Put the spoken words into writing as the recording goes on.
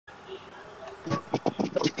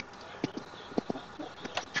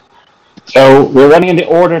So we're running in the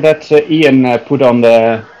order that Ian put on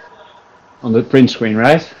the print screen,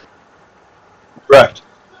 right? Correct.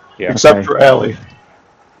 Yeah. Except for Allie.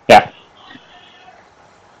 Yeah.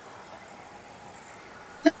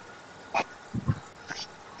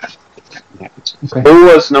 Okay. Who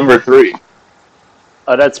was number 3?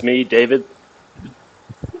 That's me, David.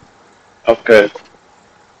 Okay.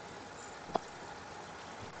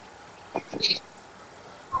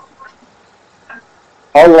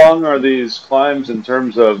 How long are these climbs in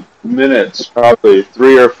terms of minutes? Probably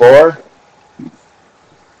 3 or 4?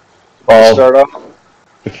 Well, start off?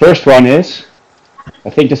 the first one is. I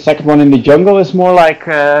think the second one in the jungle is more like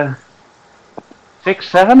 6,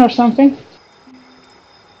 7 or something.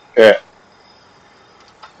 Yeah.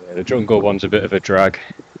 Yeah, the jungle one's a bit of a drag.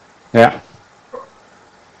 Yeah.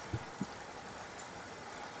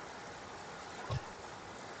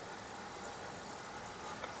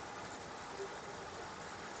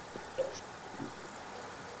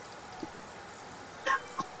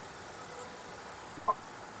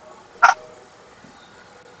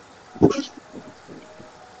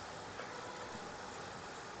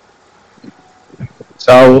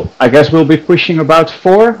 So I guess we'll be pushing about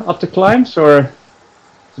 4 up the climbs, or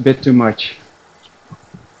it's a bit too much.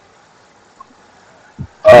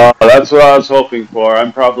 That's what I was hoping for.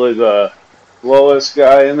 I'm probably the lowest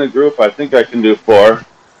guy in the group. I think I can do 4.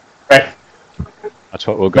 Right. That's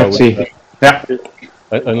what we'll go Let's with. see. Yeah.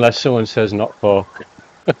 Unless someone says not 4.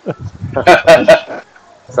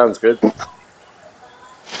 Sounds good.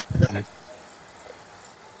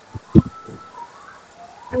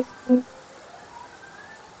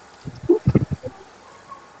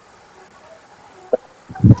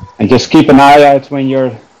 And just keep an eye out when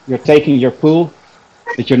you're taking your pool,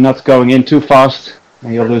 that you're not going in too fast,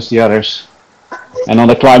 and you'll lose the others. And on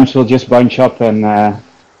the climbs, we'll just bunch up and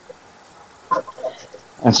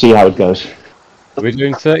see how it goes. Are we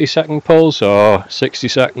doing 30-second pulls or 60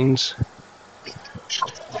 seconds?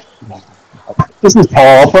 This is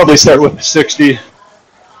Paul. I'll probably start with 60,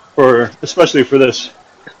 especially for this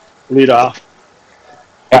lead off.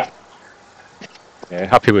 Yeah. Yeah,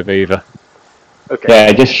 happy with either. Okay.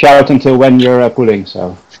 Yeah, just shout until when you're pulling.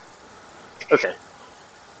 So. Okay.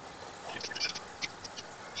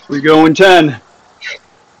 We go in 10.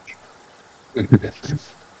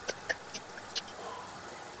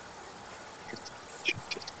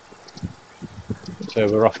 So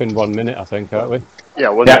we're off in 1 minute, I think, aren't we? Yeah,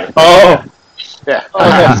 1 minute. Oh. Yeah.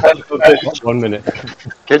 Okay. 1 minute.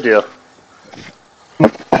 Good deal.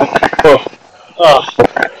 Oh.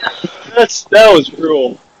 That was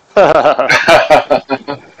cruel. Was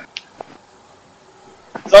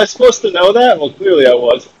I supposed to know that? Well, clearly I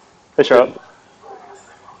was. Hey, Charlotte.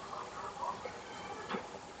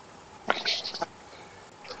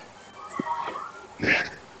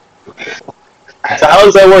 So how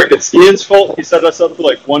does that work? It's Ian's fault he set us up for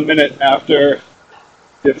like 1 minute after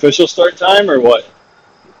the official start time, or what?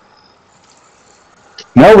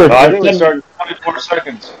 No, I think we started 24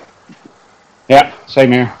 seconds. Yeah,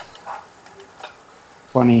 same here.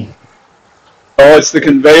 20. Oh, it's the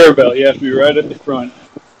conveyor belt. You have to be right at the front.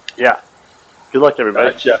 Yeah. Good luck,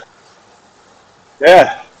 everybody. Gotcha.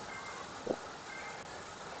 Yeah.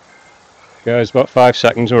 Guys, about 5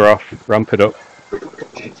 seconds, we're off. Ramp it up.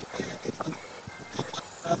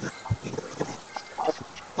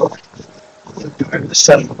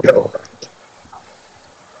 Go.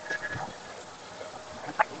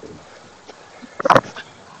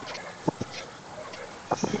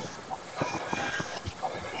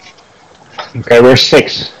 Okay, we're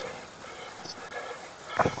 6.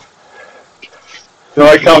 No,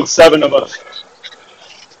 I count 7 of us.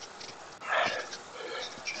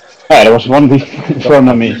 Yeah, there was one before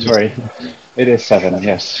me. Sorry, it is 7.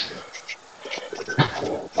 Yes.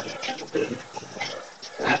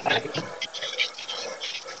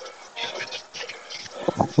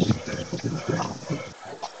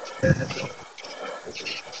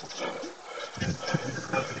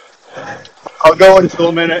 I'll go until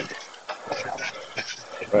a minute.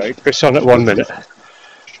 Right, Chris on at 1 minute.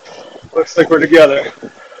 Looks like we're together.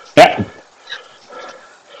 Yeah.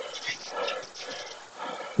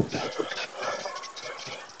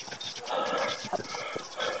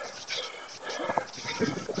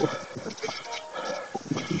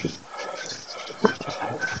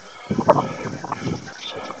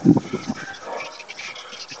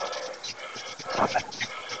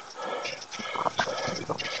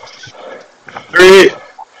 Three,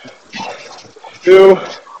 2.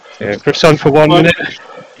 Yeah, Chris on for 1 minute.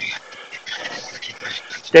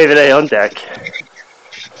 David A on deck.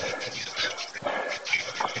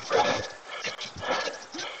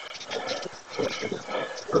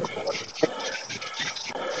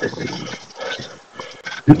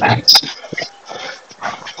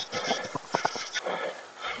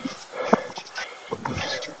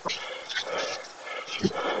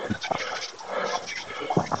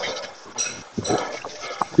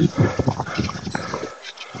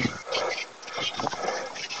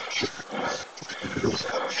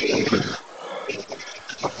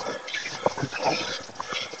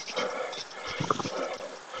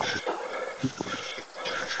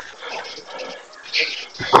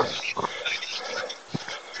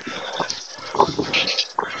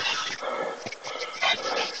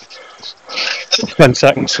 Ten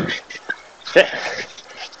seconds. Okay.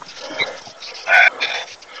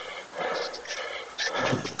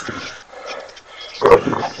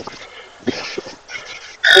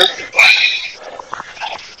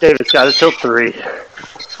 David's got it till 3.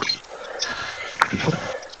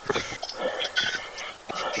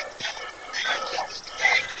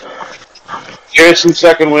 Jason,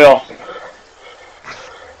 second wheel.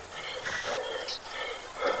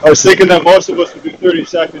 I was thinking that most of us would do 30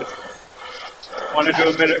 seconds. Want to do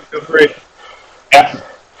a minute? Feel free. Yeah.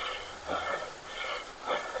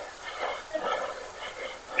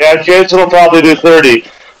 Yeah, Jason will probably do 30.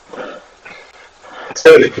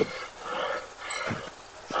 30.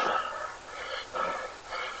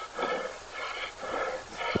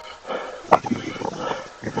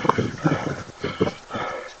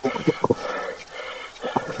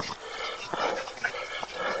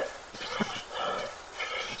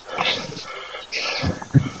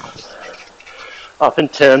 Off in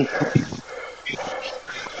 10.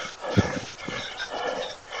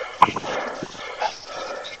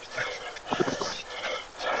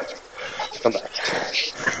 Come back.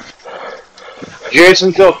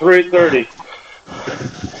 Jason till 3:30.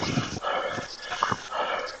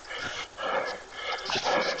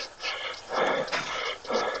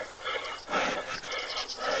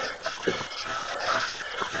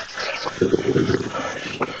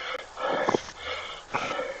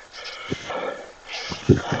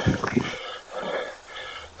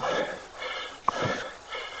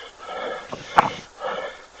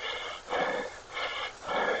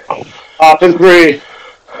 Off in 3.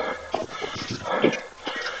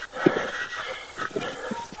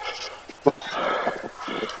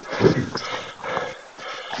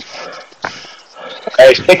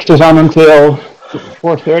 Okay, 6 is on until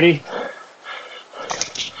 4:30.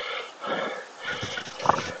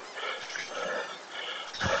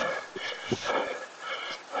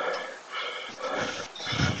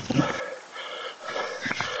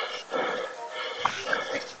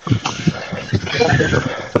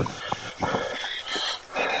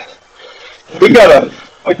 We got a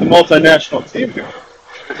like a multinational team here.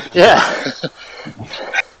 Yeah.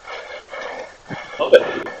 Love it.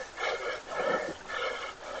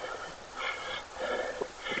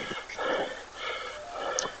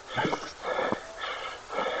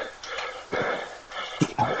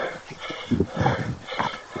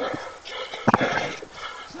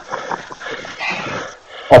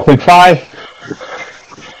 Off in 5,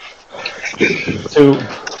 2,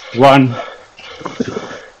 1.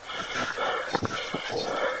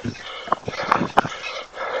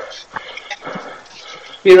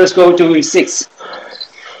 Let's go to E6.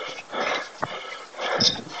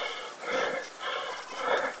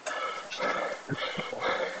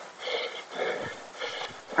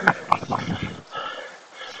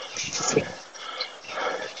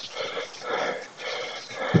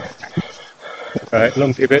 Right,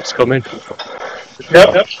 lumpy bits coming.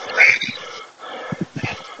 Yep.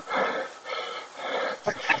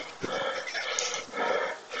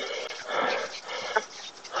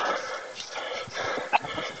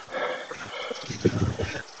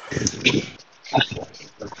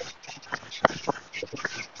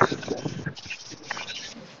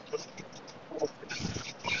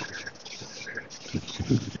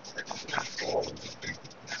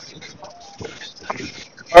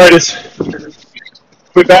 All right,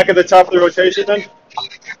 we back at the top of the rotation then?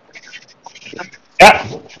 Yeah.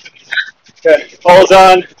 Okay, hold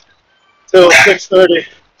on till 6:30.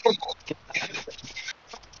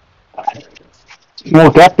 Small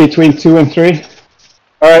gap between 2 and 3.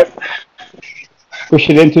 All right, Push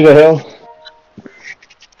it into the hill.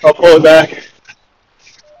 I'll pull it back.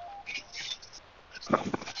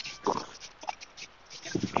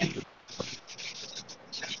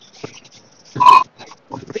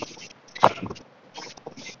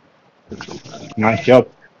 Nice job.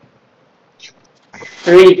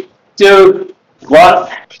 3, 2, 1. All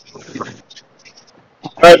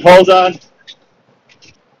right, hold on.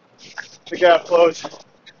 The gap close.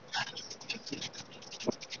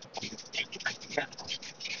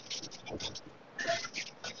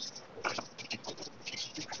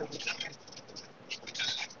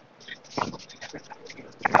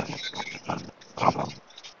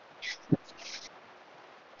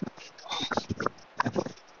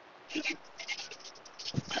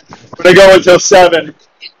 gonna go until 7.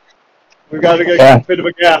 We've got to get a bit of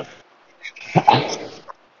a gap.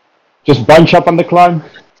 Just bunch up on the climb.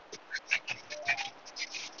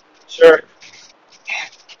 Sure.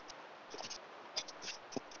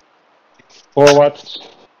 Forward.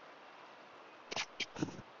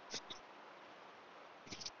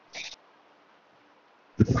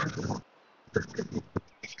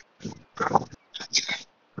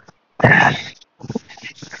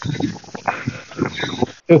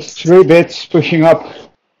 Just 3 bits pushing up.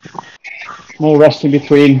 Small rest in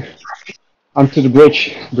between. Onto the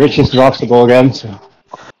bridge. Bridge is draftable again. So.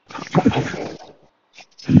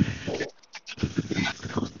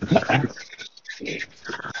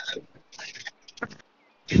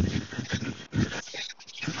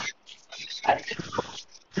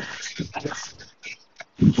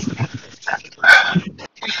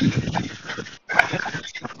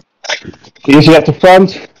 Easy at the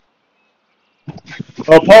front.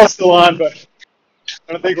 Well, Paul's still on, but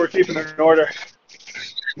I don't think we're keeping it in order.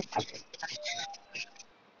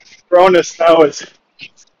 Cronus now is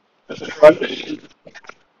at the front.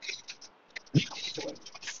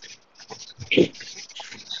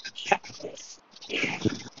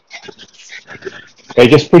 Okay,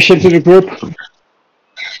 just push into the group.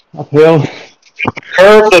 Uphill.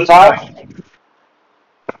 Curve the top.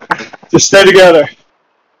 Just stay together.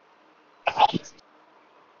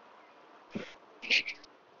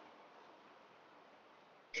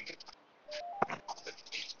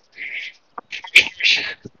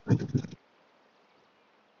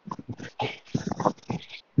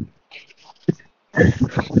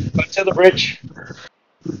 To the bridge.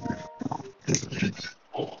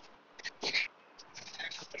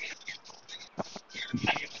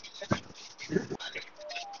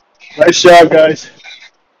 Nice job, guys.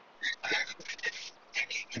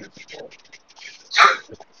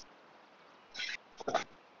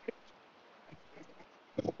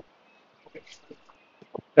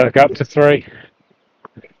 Got to go up to 3.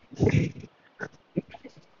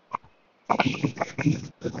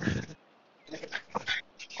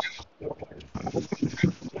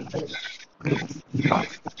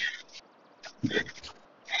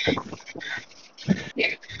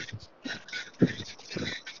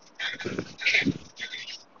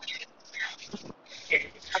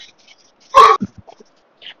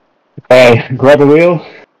 Okay, grab a wheel.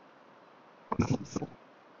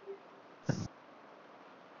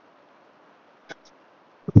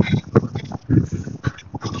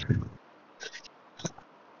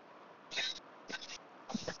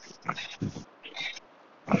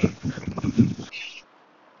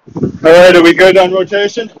 All right, are we good on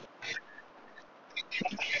rotation?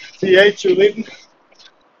 TH, you're leading?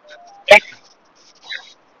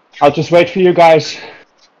 I'll just wait for you guys.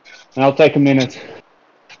 And I'll take a minute.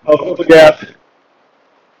 I'll fill the gap.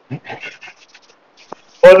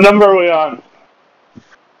 What number are we on?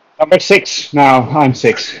 Number 6 now. I'm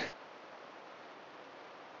 6.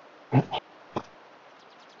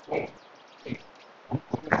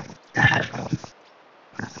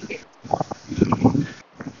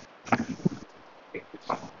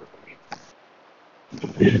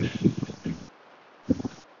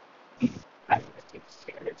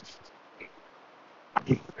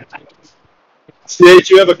 TH,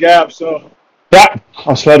 you have a gap, so. Yeah,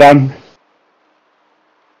 I'll slow down.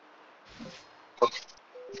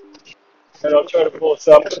 And I'll try to pull us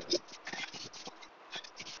up.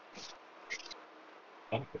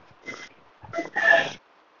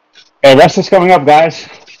 Okay, rest is coming up, guys.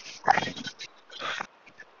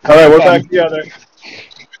 All right, we're back together.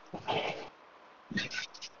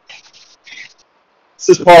 This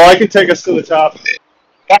is Paul. I can take us to the top.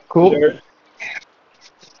 Yeah, cool. Sure.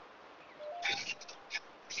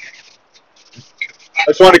 I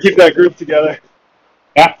just want to keep that group together.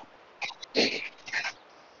 Yeah.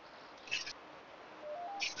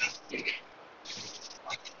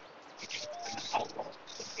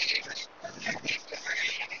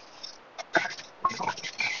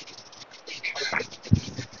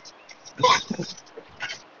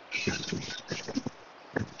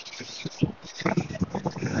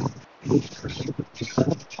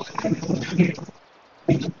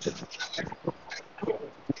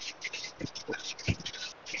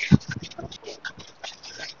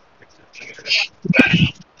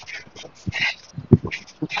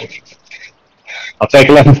 I'll take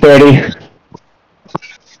 11:30.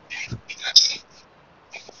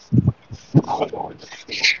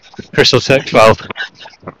 Chris will take 12.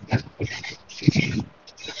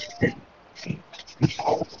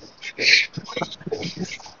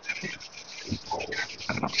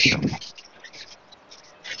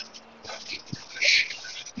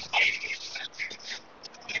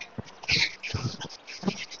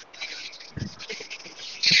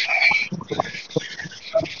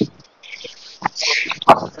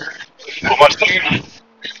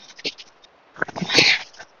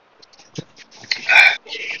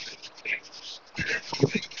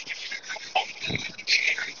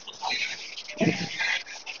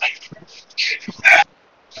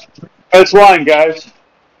 That's line, guys.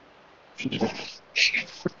 Okay,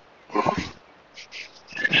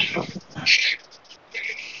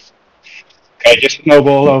 just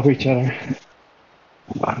snowball over each other.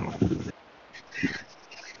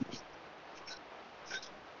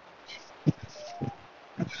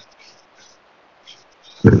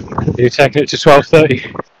 You're taking it to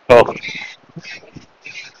 12:30. Oh,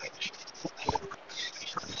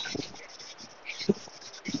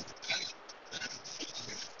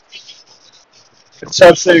 Let's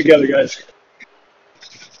stop stay together, guys.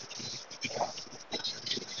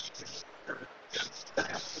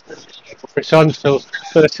 it's on till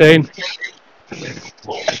 13.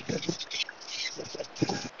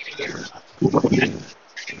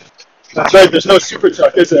 That's right, there's no super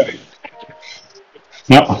truck, is there?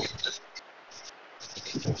 No.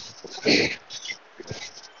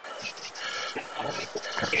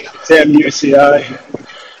 Damn UCI.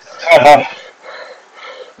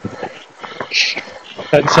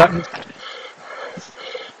 10 seconds.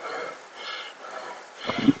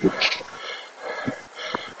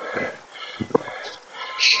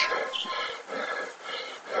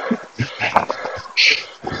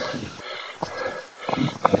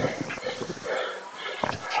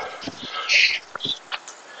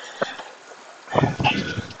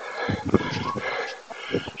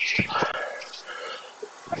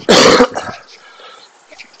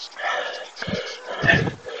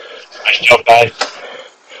 Nice job, guys.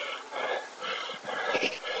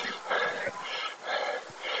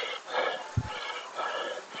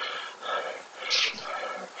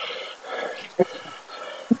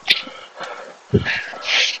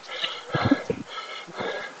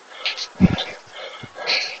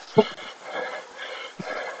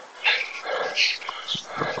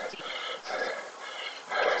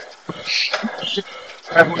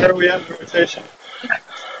 All right, where are we at in the rotation?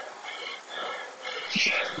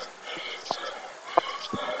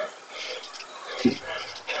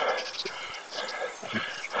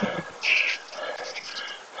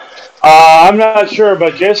 I'm not sure,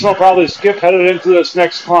 but Jason will probably skip headed into this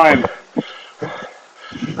next climb.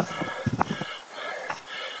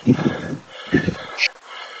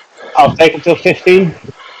 I'll take until 15.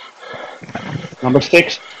 Number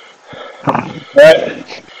 6. All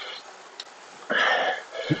right.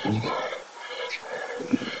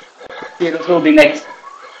 This will be next.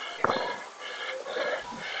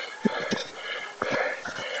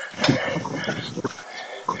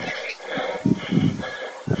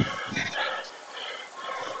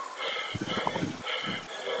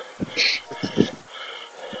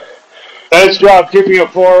 Nice job keeping a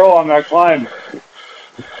 4-0 on that climb.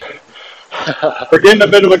 We're getting a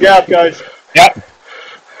bit of a gap, guys. Yep.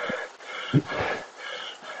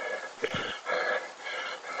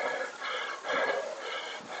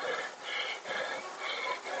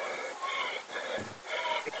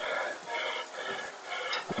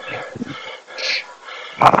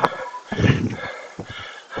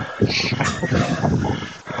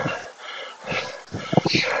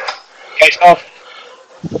 Guys off.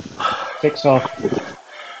 6 off.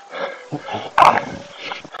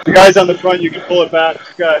 The guys on the front, you can pull it back.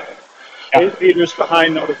 You got 8 meters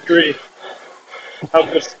behind number 3. How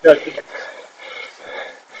good is that?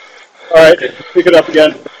 All right, pick it up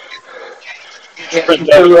again. Sprint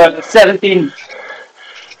To 17.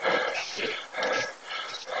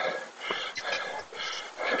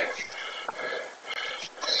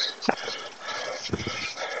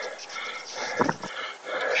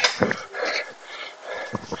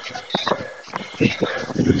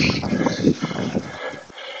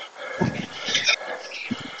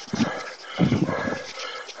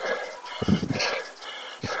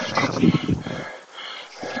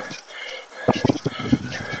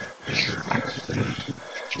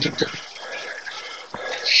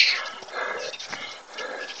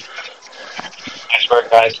 Nice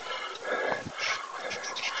work, guys.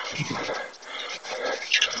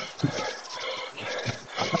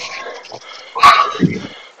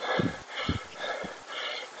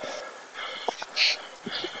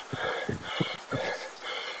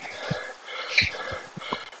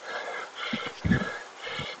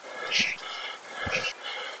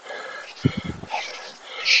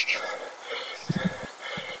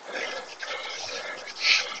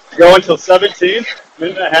 Go until 17,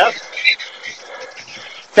 minute and a half.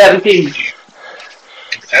 17.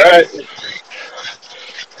 All right.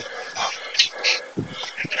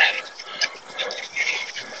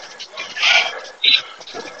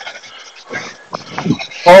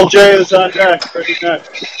 Paul J is on deck, ready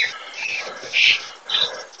next.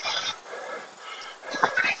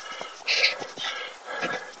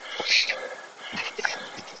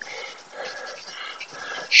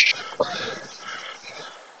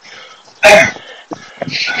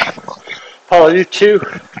 Paul, you 2.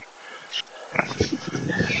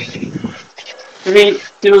 3,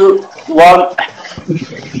 2, 1. All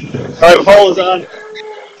right, Paul is on.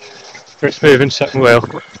 Chris moving second wheel.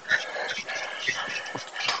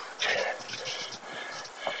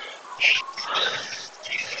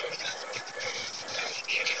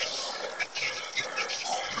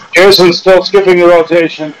 Pearson's still skipping the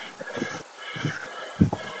rotation.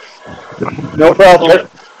 No problem.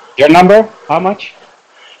 Your number? How much?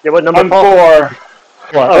 Yeah, what number, 1-4. Paul? 4.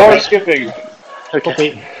 Four Okay. skipping.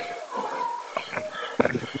 Okay.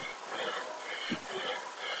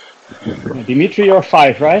 Dimitri, you're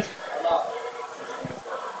 5, right?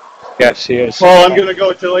 Yes, he is. Paul, I'm going to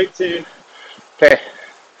go till 18. Okay.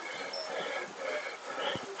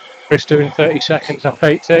 Chris doing 30 seconds off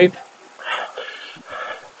 18.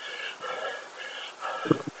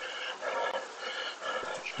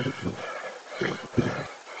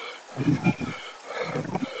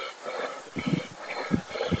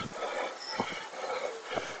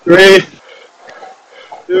 Three,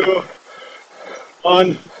 2,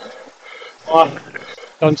 1, off.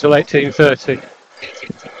 On till 18:30.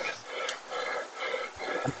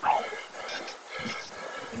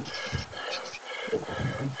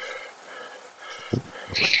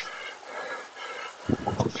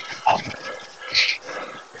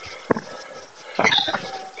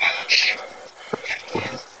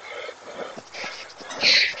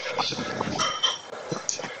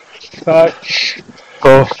 Five,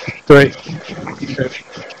 4, 3, 2,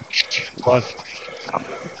 1.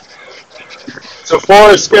 So 4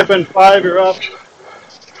 is skipping, 5 you're up.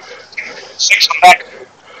 6 on back.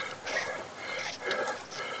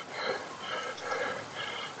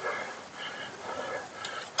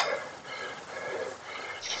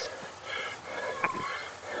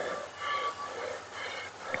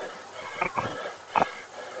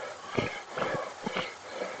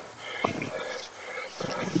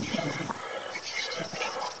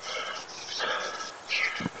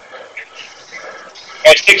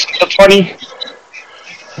 Okay, 6 until 20.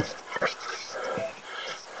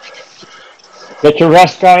 Get your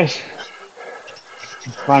rest, guys.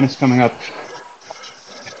 Climb is coming up.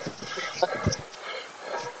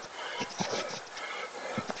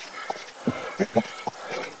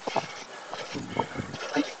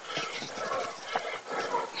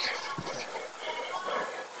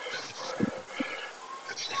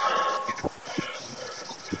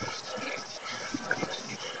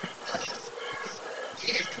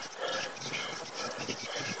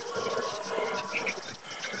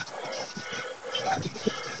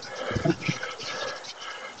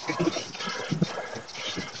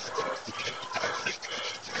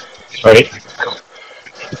 Sorry.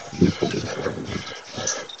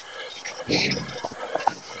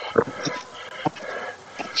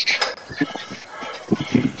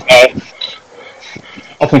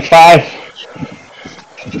 Off in 5.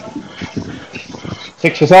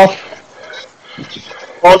 6 is off.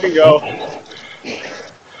 Paul can go.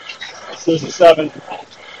 This is a 7.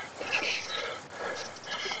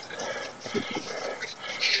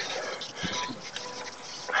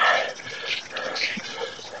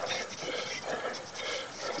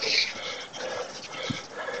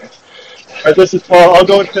 All right, this is Paul. I'll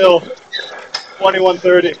go until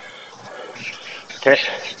 21:30. Okay.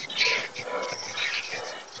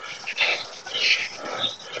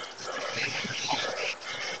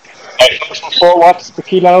 Focus on 4 watts per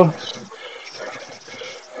kilo.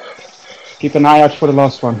 Keep an eye out for the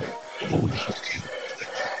last one.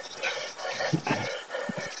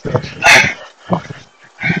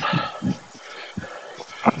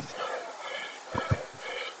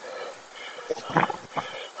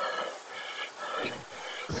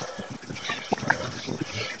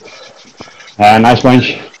 Nice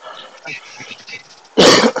bunch.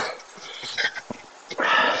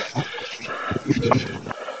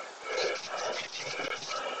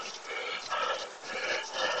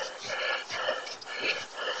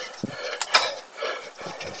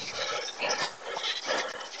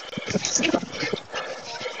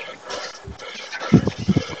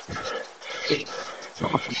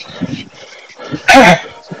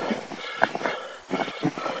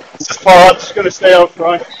 This is Paul. I'm just going to stay out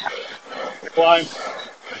front. Climb.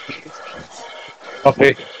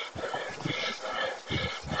 Copy.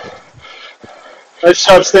 Nice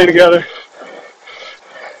job staying together.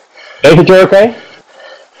 David, you okay?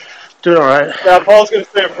 Doing all right. Yeah, Paul's going to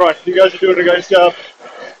stay in front. You guys are doing a nice job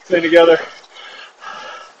staying together.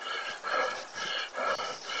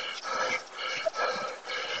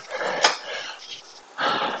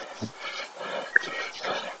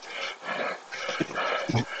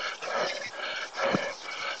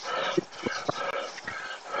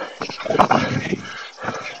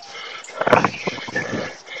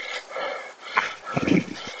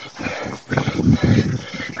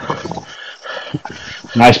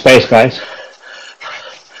 Nice pace, guys.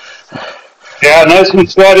 Yeah, nice and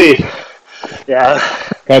steady. Yeah.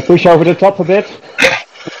 Okay, push over the top a bit.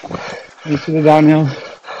 Into the downhill.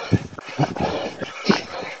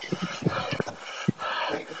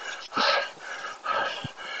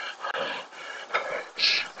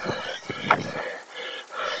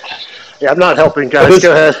 Yeah, I'm not helping, guys.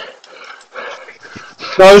 Go ahead.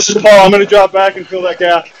 No, this is Paul. I'm going to drop back and fill that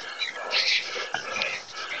gap.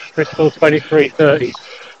 Crystal 23:30.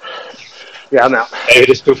 Yeah, I'm out. David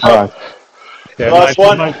is too far. Alright. Yeah, Last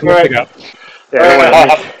one. mine's All right. pick up. Yeah, All don't right. worry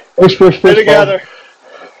about me. Push, push, Stay push, Paul. together.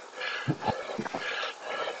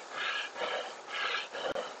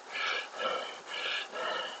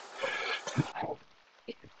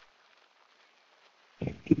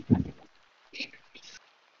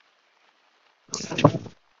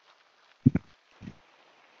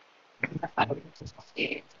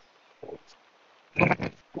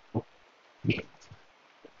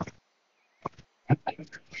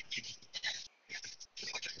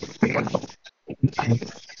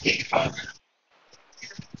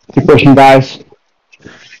 Keep pushing, guys.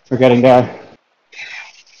 We're getting there.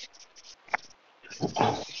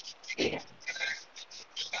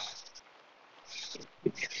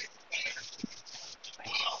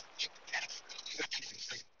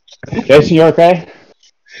 Jason, you okay?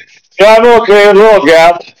 Yeah, I'm okay. A little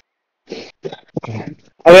gap.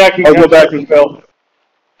 I think I can go back and fill.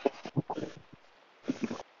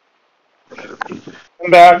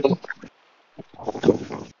 I'm back.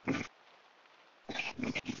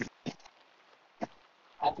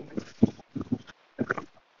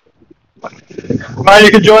 Come on,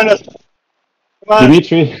 you can join us. Come on.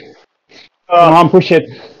 Dimitri, come on, push it.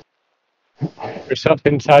 Yourself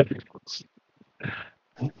inside.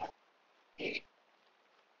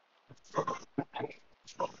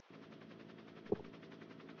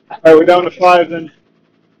 All right, we're down to 5 then.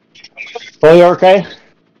 Paul, you okay?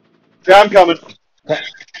 Yeah, I'm coming.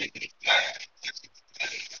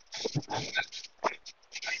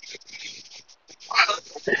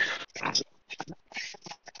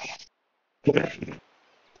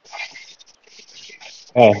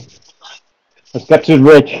 Okay. Let's get to the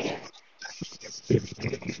bridge.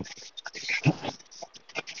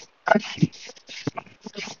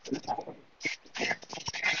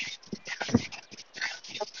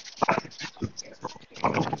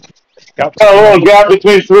 Got a little gap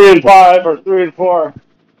between 3 and 5 or 3 and 4.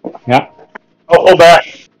 Yeah. I'll pull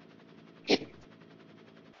back.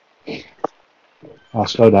 I'll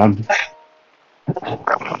slow down.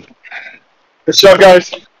 Good shot,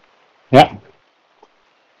 guys. Yeah.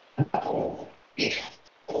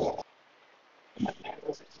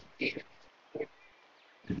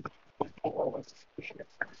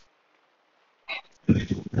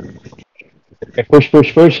 Okay, push,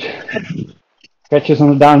 push, push. Catches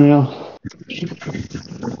on the downhill.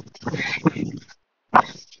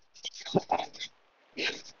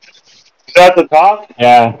 Is that the top?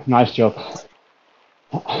 Yeah, nice job.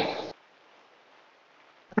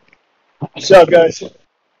 Good shot, guys.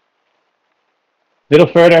 Little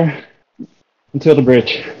further until the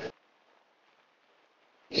bridge.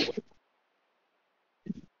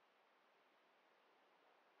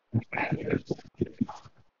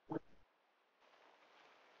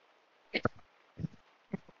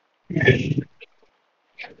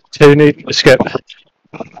 Two need to skip.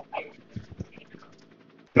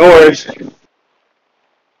 No worries.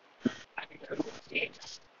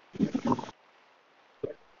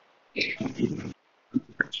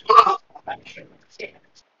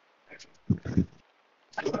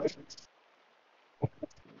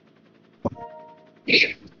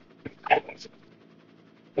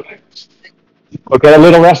 We'll get a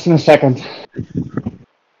little rest in a second.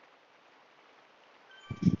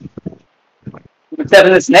 Number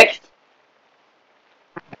 7 is next.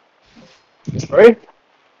 Sorry?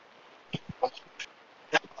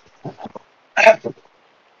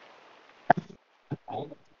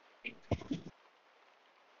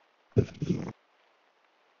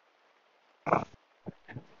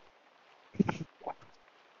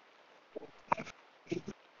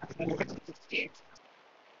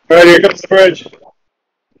 All right, here comes the bridge.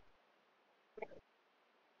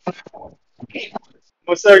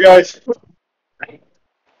 What's there, guys?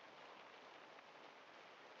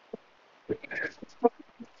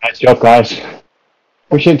 Nice job, guys.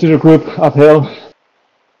 Push into the group uphill.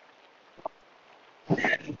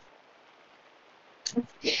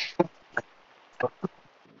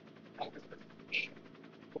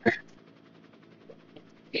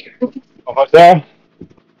 Almost there.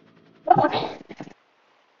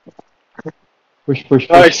 Push, push, push.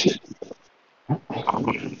 Nice.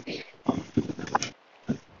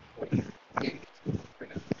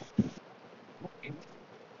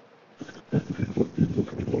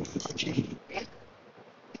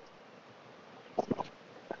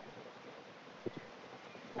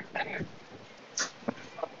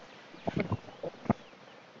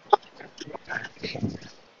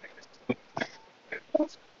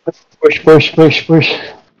 Push, push, push, push.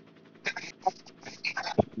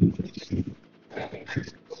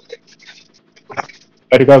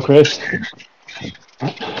 Way to go, Chris.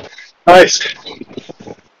 Nice.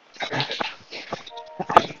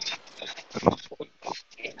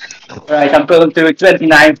 Alright, I'm pulling to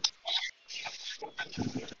 29.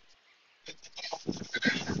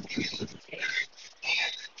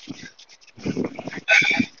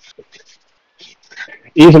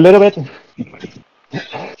 Ease a little bit.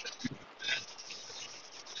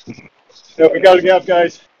 Yeah, we got a gap,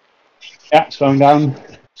 guys. Yeah, slowing down.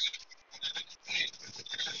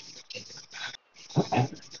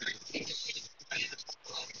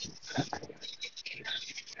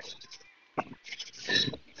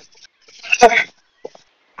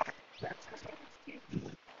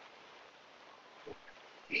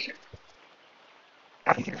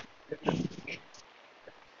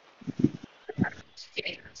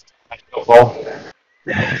 Ball.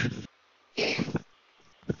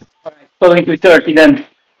 Alright, pulling to 30 then.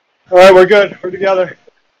 All right, we're good. We're together.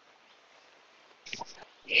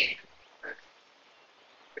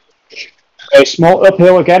 A small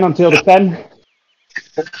uphill again until the 10.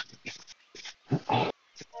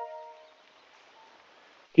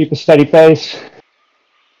 Keep a steady pace.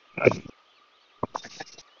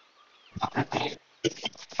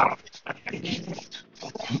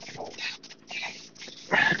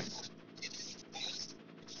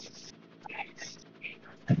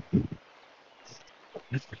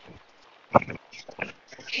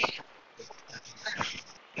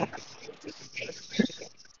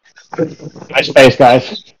 Nice pace,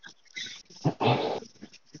 guys.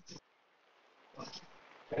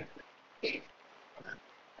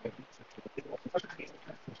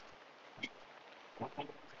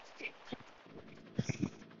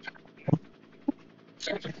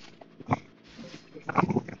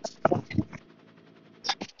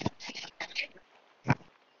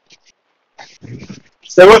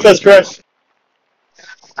 Stay with us, Chris.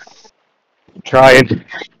 Trying.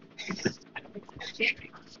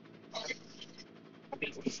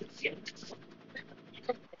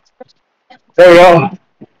 There we go.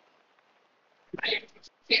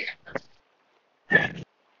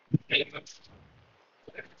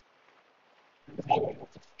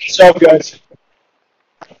 Stop, guys.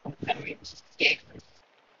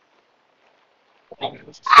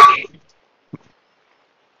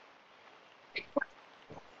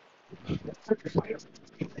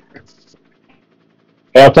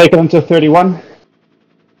 Yeah, I'll take it until 31.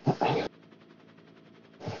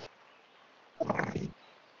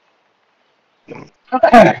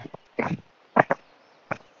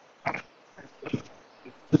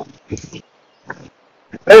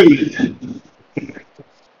 Hey.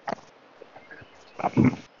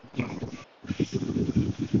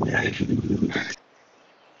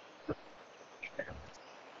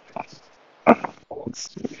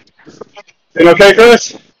 You okay,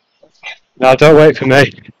 Chris? No, don't wait for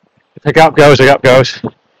me. If the gap goes, the gap goes.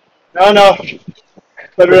 No, no.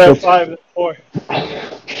 Better have 5 than 4.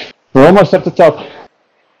 We're almost at the top.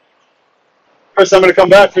 Chris, I'm going to come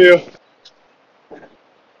back for you.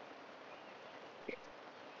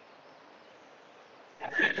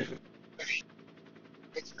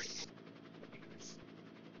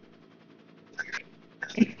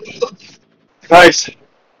 Nice.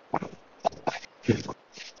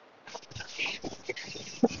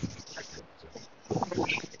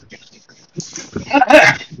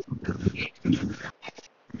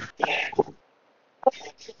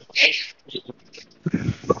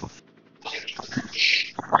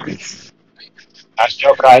 Nice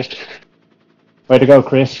job, guys. Way to go,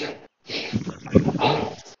 Chris.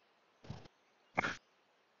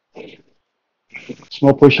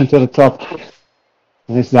 Small push until the top.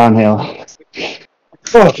 And it's downhill.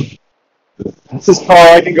 Oh, this is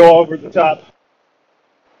tall. I can go over the top.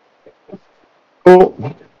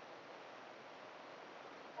 Cool.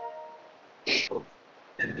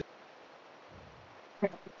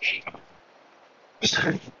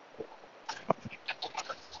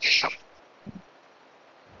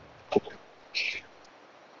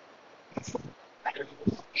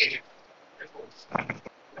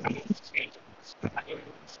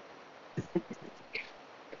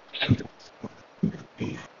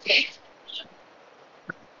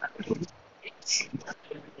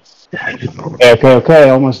 Okay,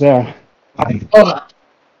 almost there. Oh.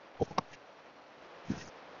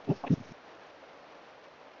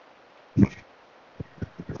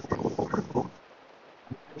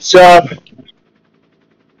 Good job.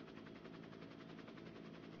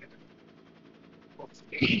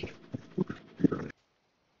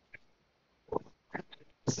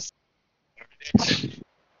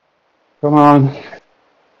 Come on.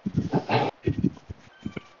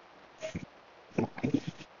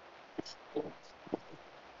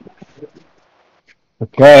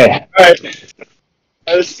 Okay. All right.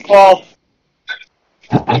 This is Paul.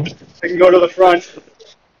 I can go to the front.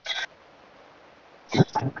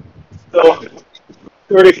 So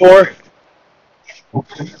 34.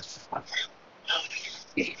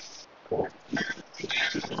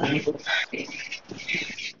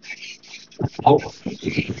 Oh.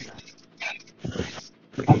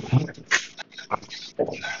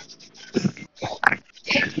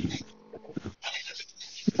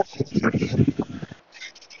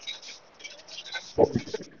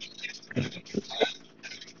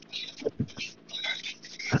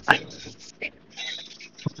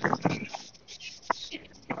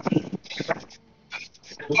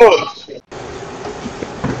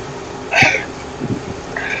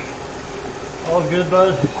 All good,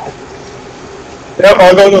 bud? Yep,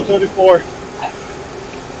 I'll go to 34.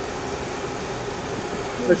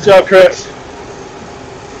 Good job, Chris.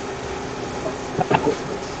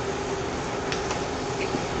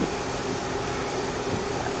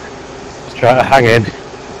 Just try to hang in.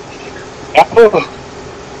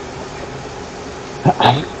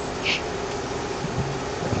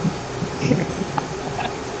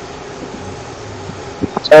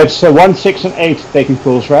 So it's 1, 6, and 8 taking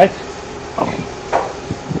pools, right?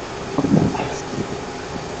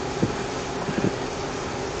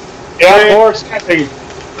 Yeah, 4 stepping.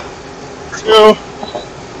 2.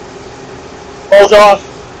 Balls off.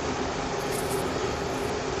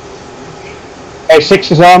 Okay,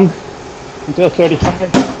 6 is on until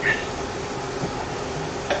 35.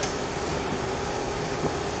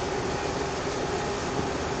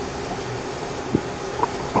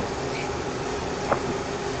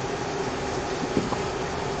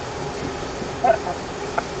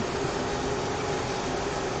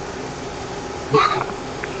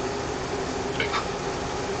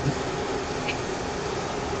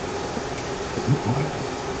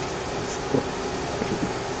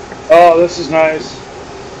 Oh, this is nice.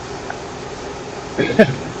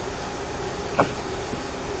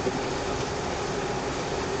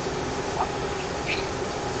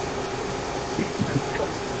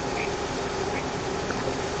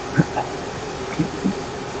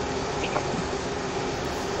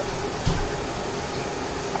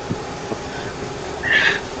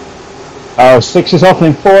 Oh, 6 is off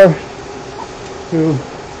in 4, 2,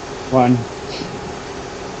 1.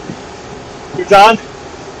 Who's on?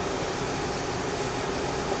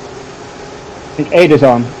 I think 8 is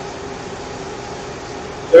on.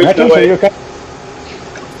 There's Right, no so way. you okay?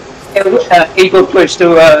 Eagle push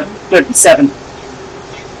to 37.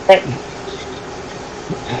 Okay.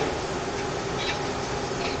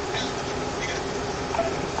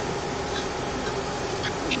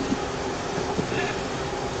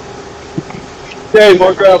 Okay,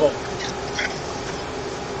 more gravel.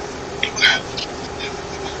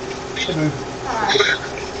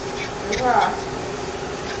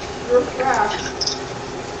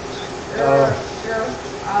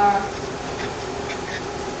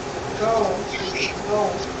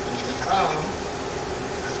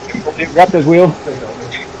 Grab this wheel.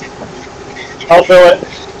 I'll fill it.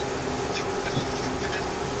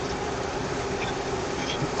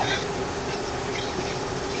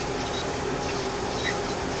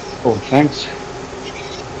 Oh, thanks.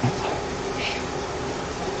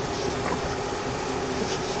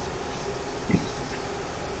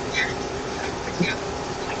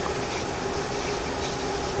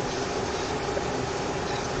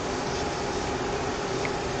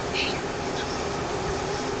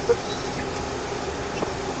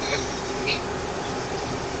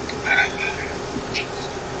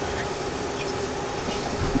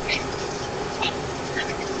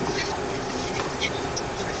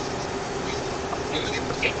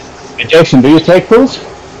 Hey, Jason, do you take pools?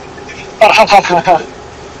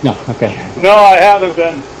 No, okay. No, I haven't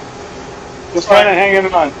been. Just kind of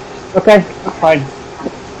hanging on. Okay, fine.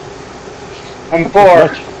 I'm 4.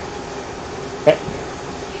 Okay.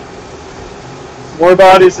 More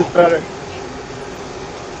bodies is better.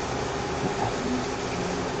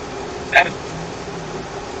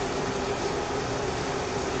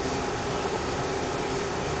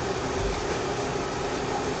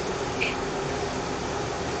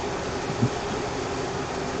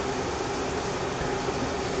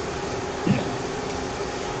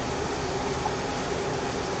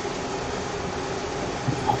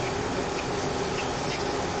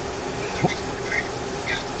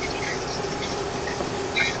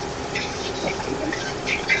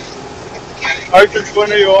 Arthur,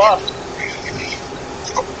 when are you off?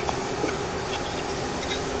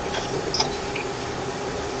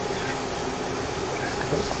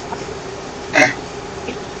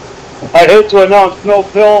 I hate to announce no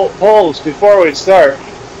polls before we start.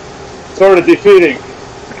 Sort of defeating.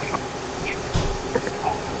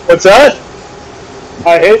 What's that?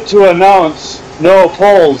 I hate to announce no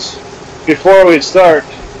polls before we start.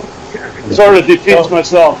 Sort of defeats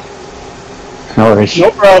myself. No worries.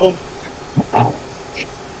 No problem.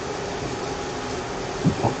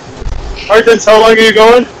 Arthur, how long are you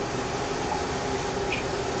going?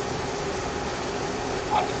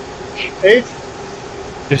 8?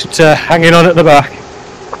 Just hanging on at the back.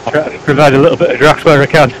 Try to provide a little bit of draft where I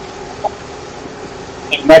can.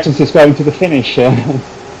 Martins is going to the finish.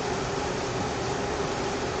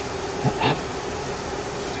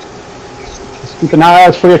 Just keep an eye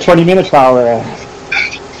out for your 20-minute power.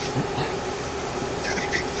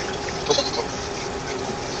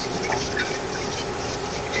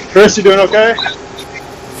 Chris, you doing okay?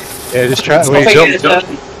 Yeah, just try to I'll wake take up.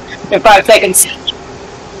 it in 5 seconds.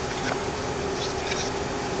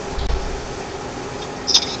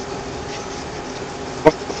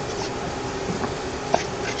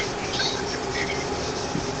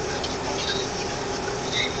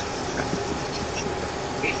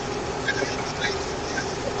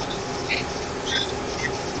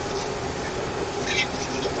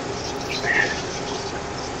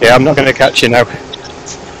 Yeah, I'm not going to catch you now.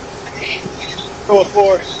 Go with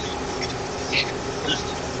 4.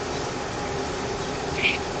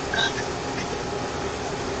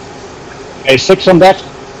 Okay, 6 on deck.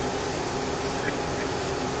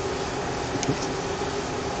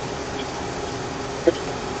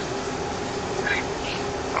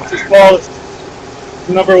 Well,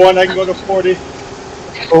 number 1, I can go to 40.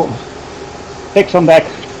 Oh, 6 on deck.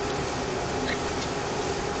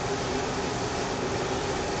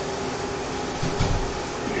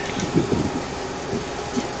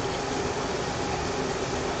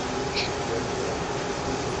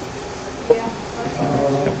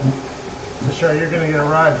 Michelle, you're gonna get a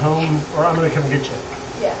ride home, or I'm gonna come get you.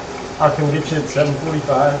 Yeah. I'll come get you at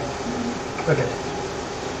 7:45. Okay.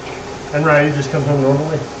 And Ryan, you just come home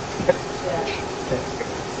normally? Yeah.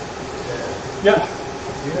 Yeah.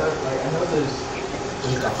 You have, like, I know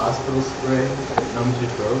there's a hospital spray that numbs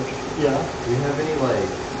your throat. Yeah. Do you have any, like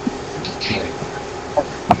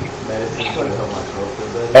medicine to help my throat feel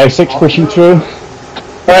better? 6 pushing through.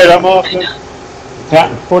 Alright, I'm off then.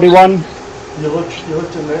 Yeah, 41. You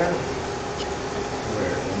looked in there,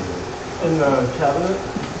 Where? in the cabinet?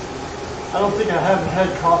 I don't think I haven't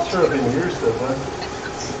had cough syrup in years though, bud.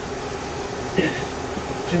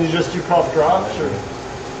 Can you just do cough drops or?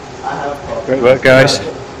 I have cough. Great work, guys.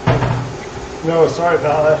 No, sorry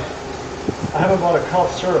about that. I haven't bought a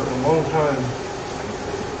cough syrup in a long time.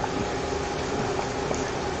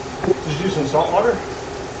 Did you do some salt water?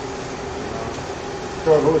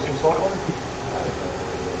 Do I go with some salt water?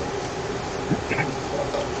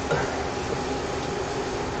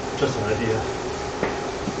 Just an idea.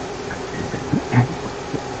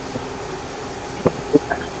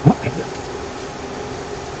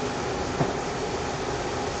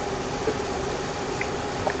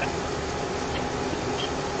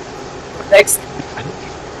 Next.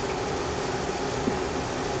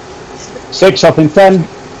 6 up in 10.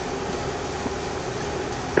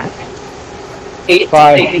 8.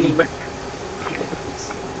 5. 8.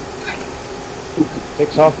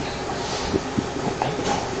 6 up.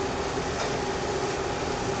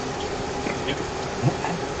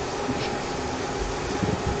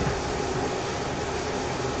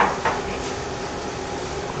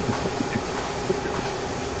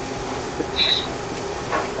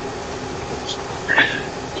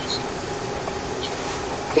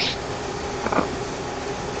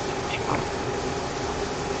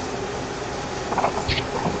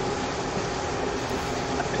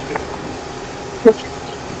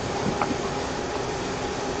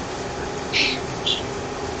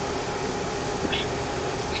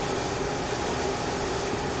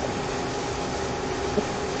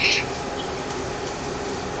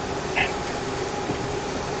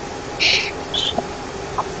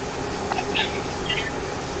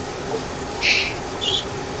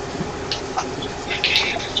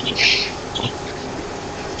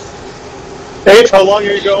 Dave, how long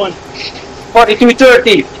are you going?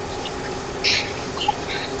 42:30.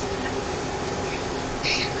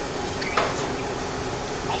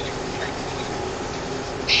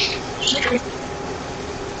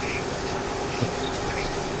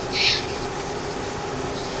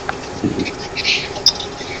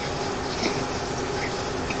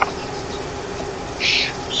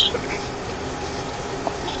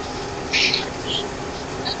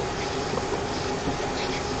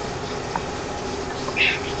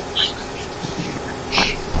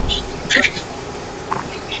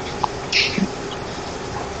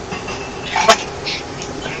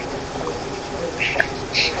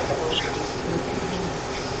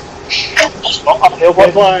 Uphill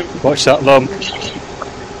One climb. Watch that lump. Okay,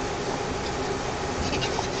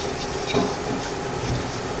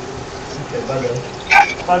 bye then.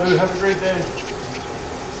 Bye, dude. Have a great day.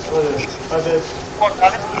 Bye, babe.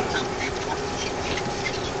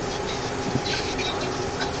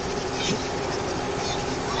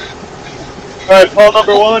 All right, pole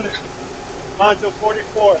number 1, on to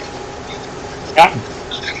 44. Yeah.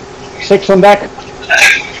 6 on deck.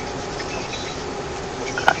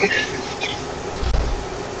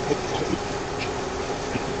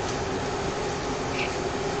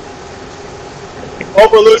 Oh,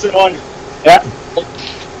 we're losing one. Yeah.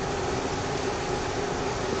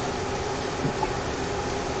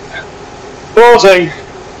 Closing.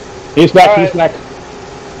 He's back, All he's right. back.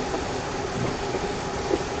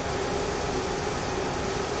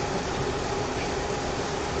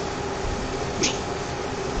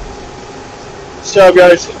 Good job,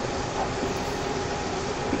 guys.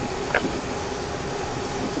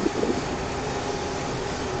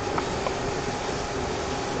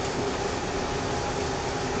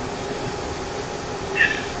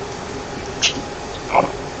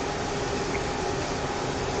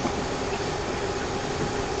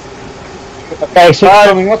 Okay, 6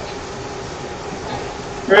 coming up.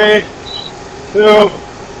 3, 2,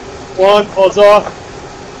 1, pulls off.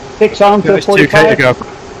 6 on to There's 2K to 45. go.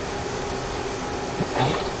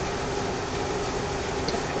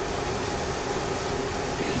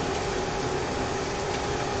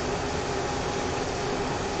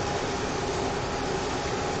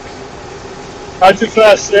 Not too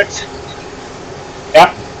fast, 6.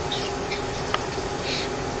 Yeah.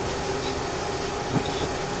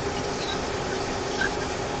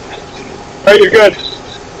 All right, you're good.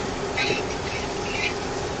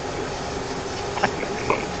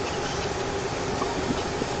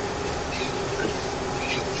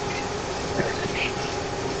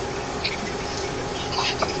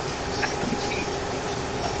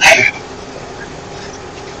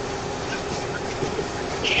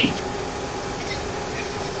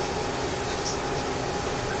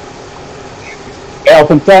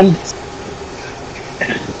 Open 10.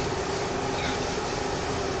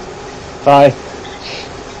 5.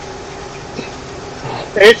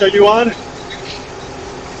 8, are you on?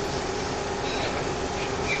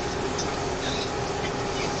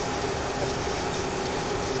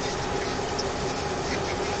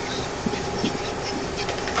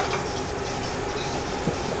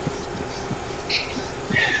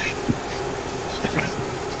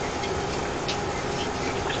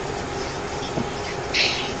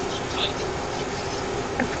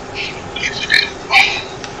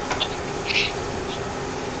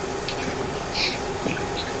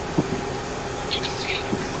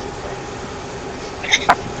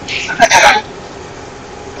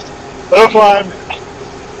 Little climb.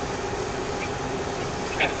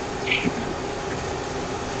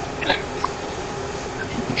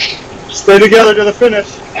 Stay together to the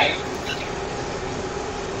finish.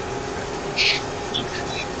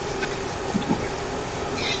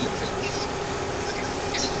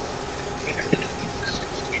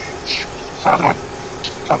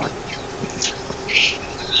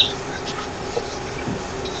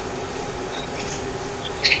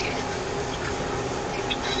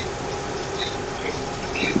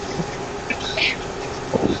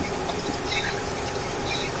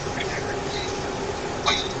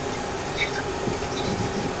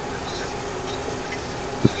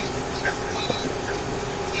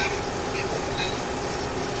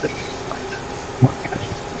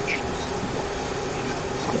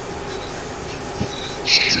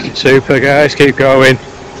 Super, guys. Keep going.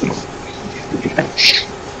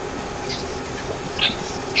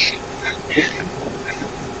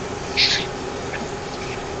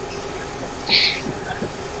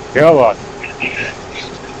 Go on.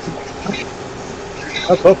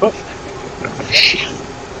 Up, up, up.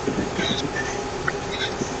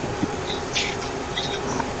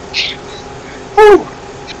 Woo.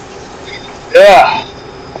 Yeah.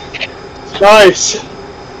 Nice.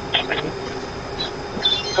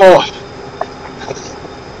 Oh.